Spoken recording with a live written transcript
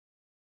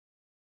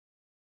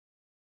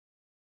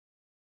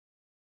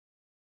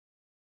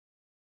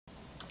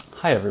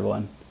Hi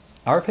everyone.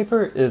 Our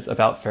paper is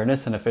about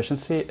fairness and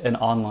efficiency in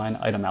online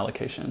item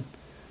allocation.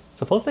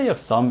 Suppose that you have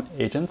some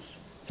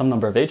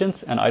number of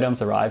agents, and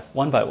items arrive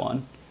one by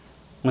one.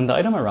 When the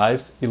item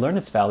arrives, you learn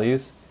its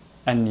values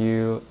and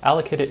you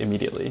allocate it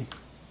immediately.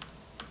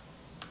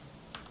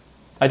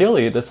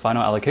 Ideally, this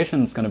final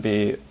allocation is going to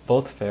be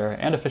both fair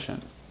and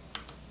efficient.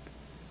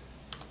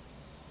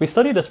 We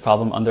studied this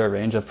problem under a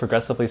range of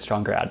progressively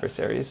stronger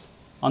adversaries.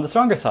 On the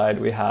stronger side,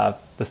 we have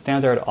the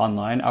standard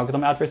online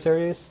algorithm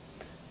adversaries,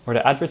 where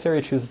the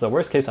adversary chooses the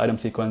worst case item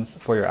sequence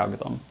for your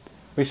algorithm.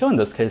 We show in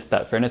this case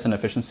that fairness and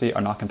efficiency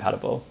are not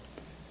compatible.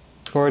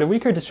 For the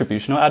weaker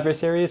distributional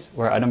adversaries,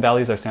 where item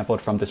values are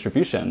sampled from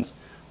distributions,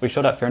 we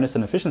show that fairness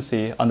and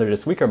efficiency under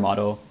this weaker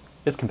model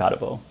is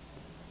compatible.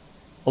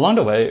 Along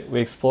the way, we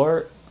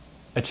explore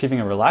achieving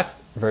a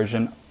relaxed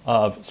version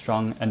of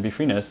strong NB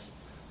freeness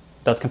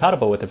that's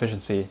compatible with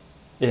efficiency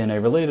in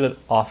a related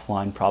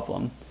offline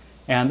problem.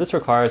 And this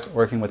requires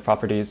working with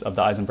properties of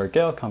the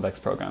Eisenberg-Gale convex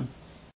program.